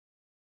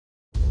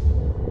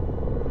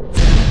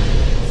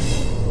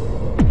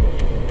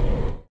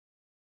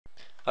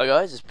Hi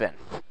guys, it's Ben,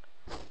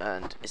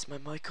 and is my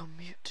mic on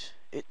mute?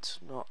 It's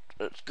not.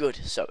 It's good.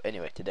 So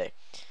anyway, today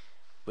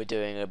we're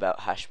doing about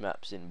hash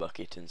maps in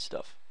Bukkit and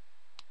stuff.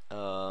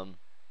 So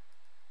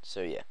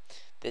yeah,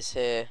 this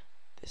here,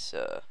 this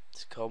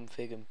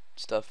config and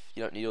stuff.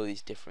 You don't need all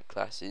these different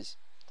classes.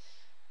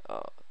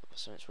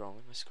 Something's wrong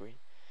with my screen.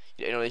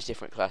 You don't need all these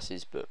different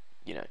classes, but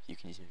you know you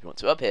can use them if you want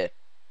to. Up here,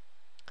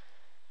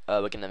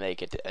 we're gonna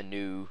make a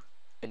new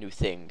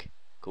thing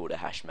called a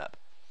hash map.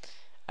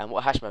 And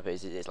what a hash map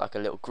is it's like a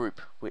little group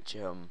which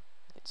it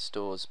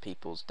stores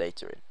people's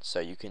data in,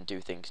 so you can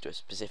do things to a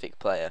specific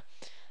player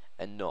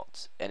and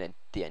not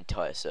the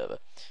entire server.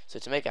 So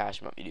to make a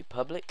hash map, you do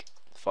public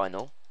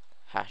final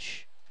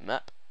hash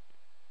map,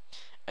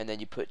 and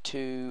then you put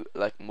two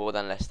like more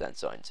than less than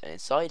signs, and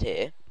inside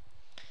here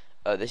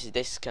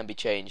this can be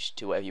changed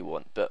to whatever you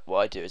want, but what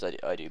I do is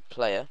I do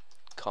player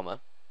comma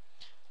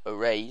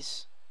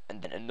arrays,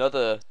 and then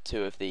another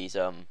two of these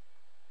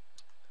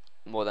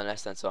more than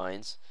less than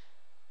signs.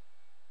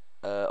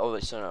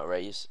 It's not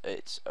arrays,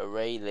 it's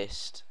array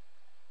list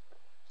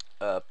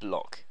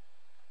block,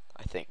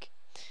 I think.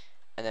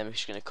 And then we're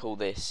just going to call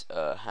this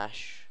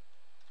hash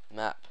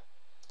map,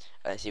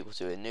 and it's equal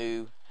to a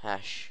new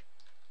hash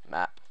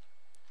map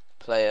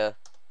player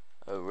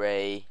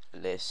array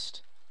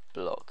list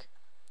block.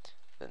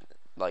 And,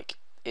 like,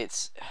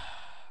 it's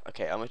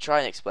okay, I'm going to try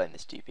and explain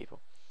this to you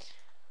people,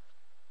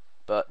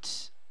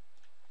 but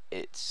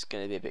it's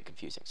going to be a bit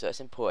confusing, so let's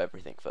import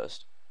everything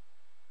first.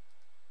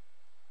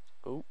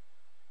 Oh,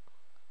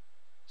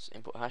 so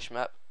import hash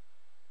map,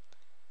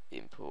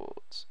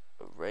 import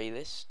array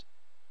list,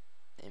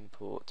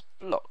 import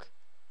block.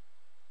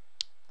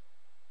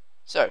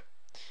 So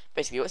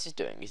basically what this is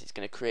doing is it's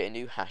going to create a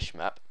new hash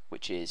map,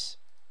 which is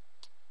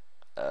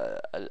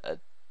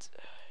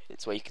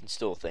it's where you can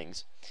store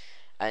things,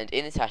 and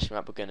in this hash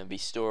map we're going to be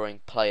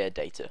storing player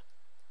data.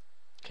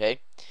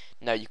 Okay,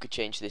 now you could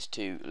change this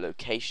to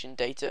location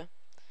data,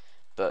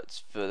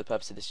 but for the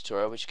purpose of this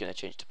tutorial we're just going to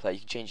change it to player. You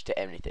can change it to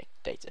anything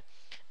data.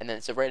 And then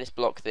it's a array list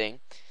block thing.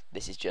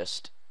 This is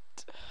just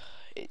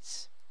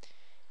it's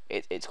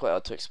quite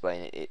hard to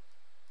explain it.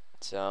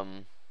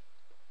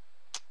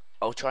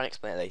 I'll try and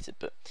explain it later,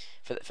 but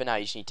for now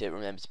you just need to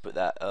remember to put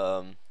that.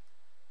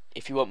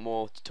 If you want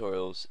more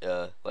tutorials,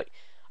 like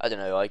I don't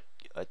know, I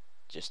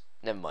just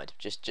never mind.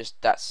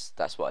 Just that's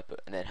what I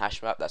put. And then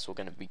hash map. That's what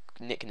we're going to be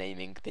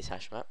nicknaming this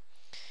hash map.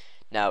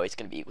 Now it's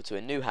going to be equal to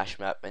a new hash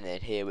map, and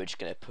then here we're just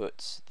going to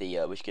put the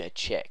we're just going to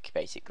check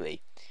basically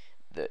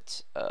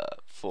that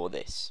for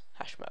this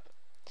hash map.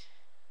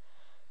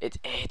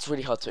 It's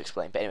really hard to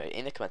explain, but anyway,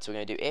 in the command, so we're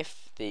going to do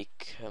if the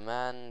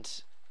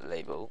command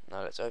label.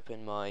 Now let's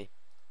open my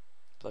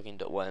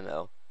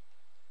plugin.yml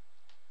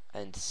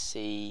and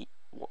see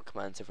what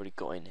commands I've already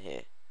got in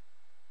here.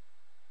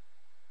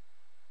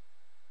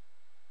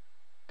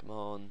 Come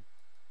on,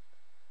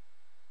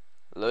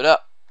 load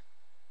up.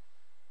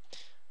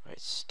 Right,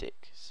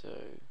 stick. So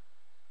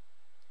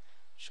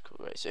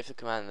right, so if the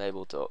command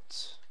label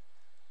dot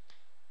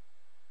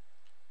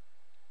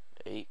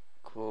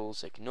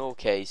equals ignore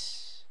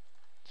case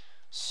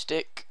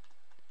stick,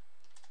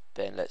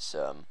 then let's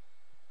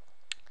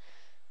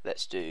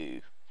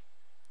do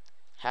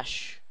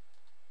hash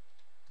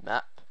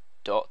map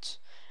dot,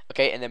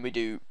 okay, and then we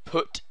do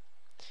put.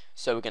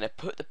 So we're going to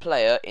put the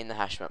player in the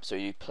hash map, so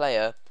we do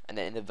player, and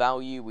then in the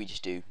value we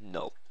just do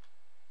null.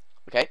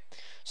 Okay,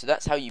 so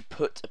that's how you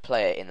put a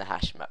player in the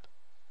hash map.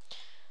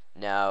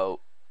 Now,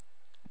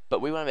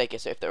 but we want to make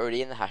it so if they're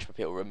already in the hash map,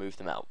 it will remove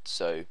them out.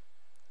 So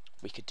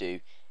we could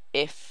do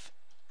if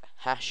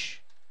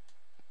hash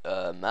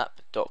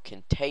map dot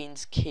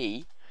contains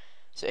key.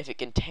 So if it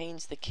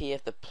contains the key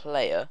of the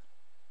player,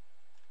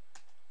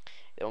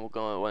 then what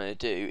we're going to want to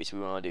do is we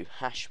want to do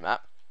hash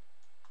map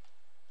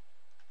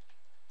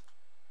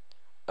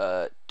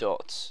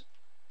dot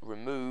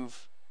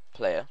remove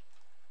player.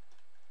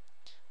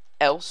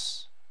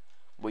 Else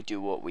we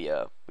do what we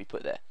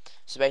put there.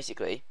 So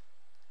basically,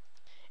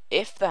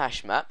 if the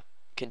hash map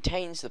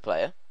contains the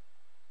player,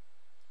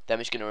 then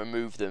we're just going to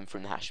remove them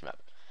from the hash map.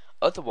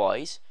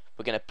 Otherwise,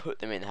 we're going to put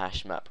them in the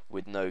hash map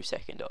with no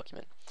second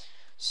argument.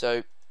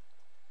 So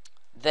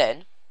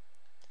then,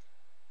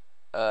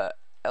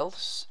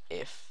 else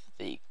if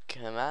the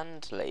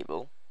command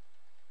label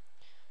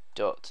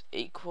dot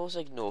equals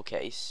ignore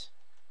case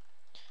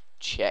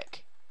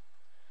check,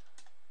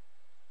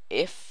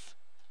 if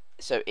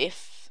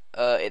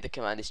the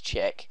command is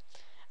check,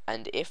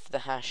 and if the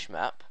hash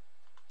map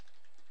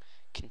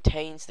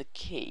contains the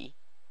key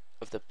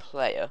of the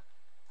player,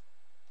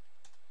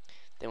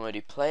 then we'll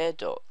do player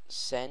dot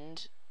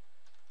send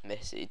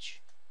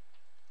message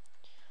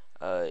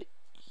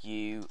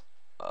you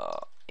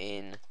are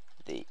in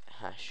the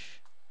hash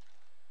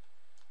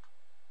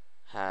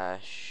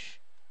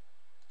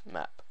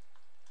map,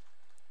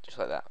 just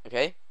like that.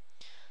 Okay,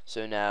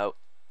 so now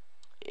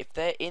if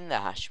they're in the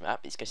hash map,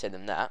 it's going to send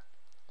them that.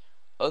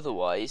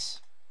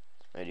 Otherwise,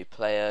 I'm going to do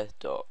player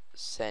dot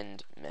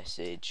send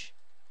message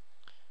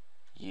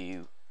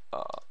you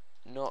are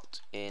not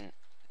in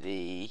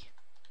the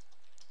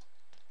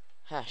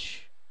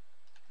hash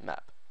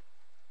map.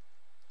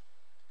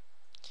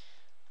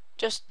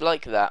 just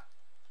like that.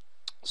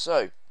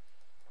 So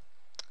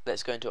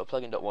let's go into a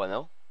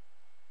plugin.yml.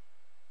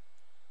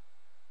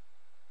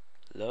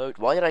 Load.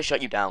 Why did I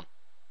shut you down?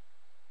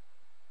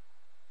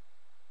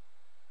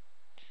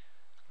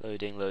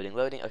 Loading, loading,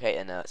 loading. Okay,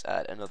 and now let's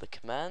add another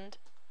command.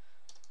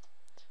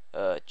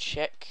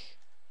 Check.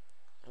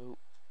 Oh.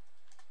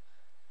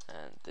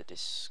 And the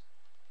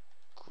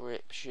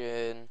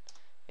description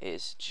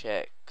is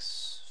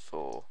checks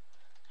for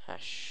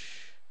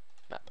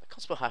HashMap. I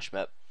can't spell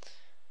HashMap.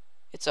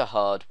 It's a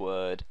hard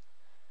word.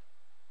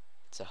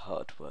 It's a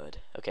hard word.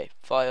 Okay,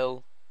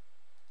 file,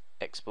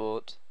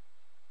 export,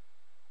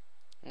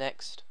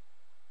 next.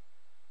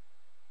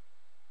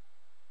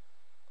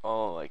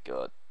 Oh my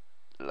god.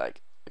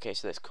 Like, okay,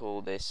 so let's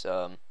call this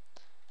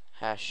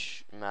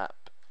HashMap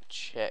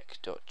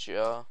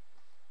check.jar.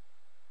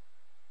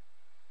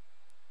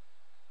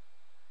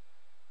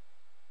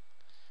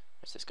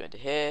 Let's just go into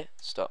here,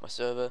 start my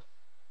server.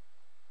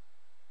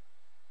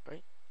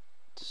 Right,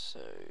 so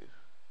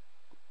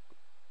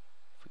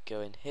if we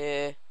go in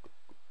here,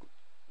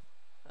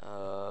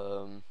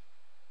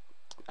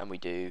 and we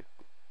do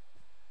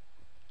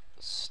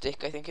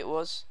stick, I think it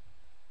was,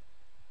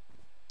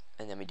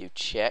 and then we do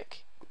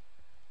check.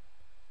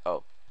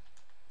 Oh,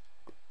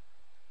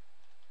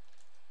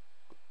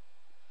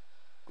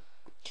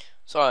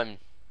 so I'm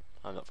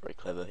not very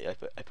clever.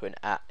 I put an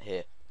at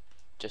here.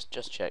 Just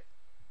check.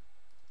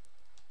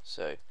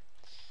 So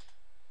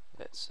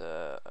let's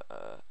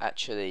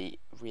actually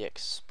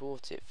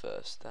re-export it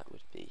first. That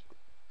would be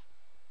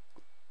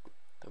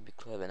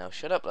clever. Now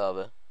shut up,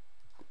 lava.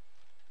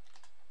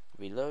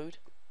 Reload.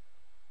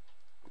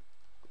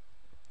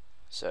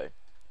 So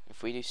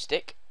if we do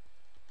stick,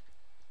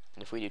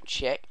 and if we do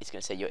check, it's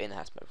going to say you're in the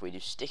HashMap. If we do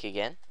stick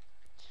again,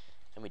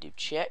 and we do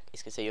check,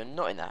 it's going to say you're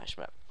not in the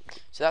HashMap.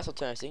 So that's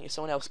alternating. If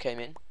someone else came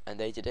in and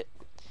they did it,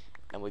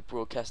 and we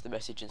broadcast the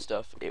message and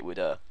stuff, it would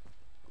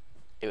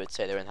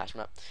say they're in the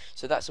HashMap.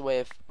 So that's a way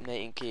of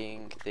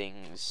making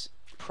things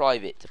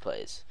private to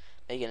players,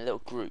 making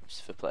little groups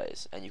for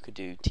players, and you could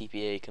do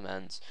TPA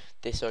commands.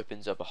 This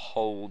opens up a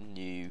whole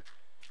new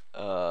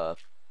a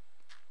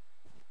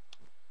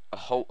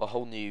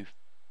whole new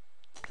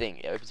thing.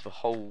 It opens up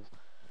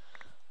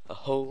a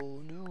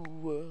whole new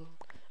world.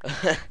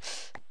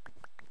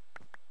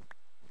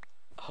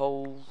 a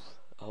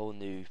whole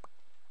new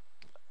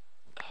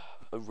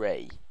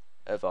array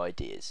of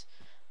ideas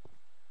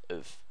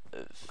of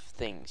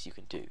things you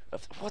can do.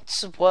 What's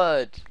the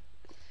word?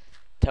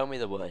 Tell me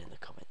the word in the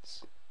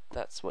comments.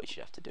 That's what you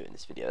should have to do in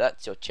this video.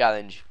 That's your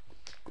challenge.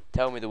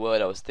 Tell me the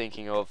word I was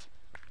thinking of.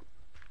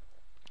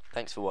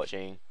 Thanks for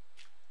watching.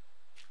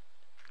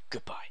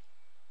 Goodbye.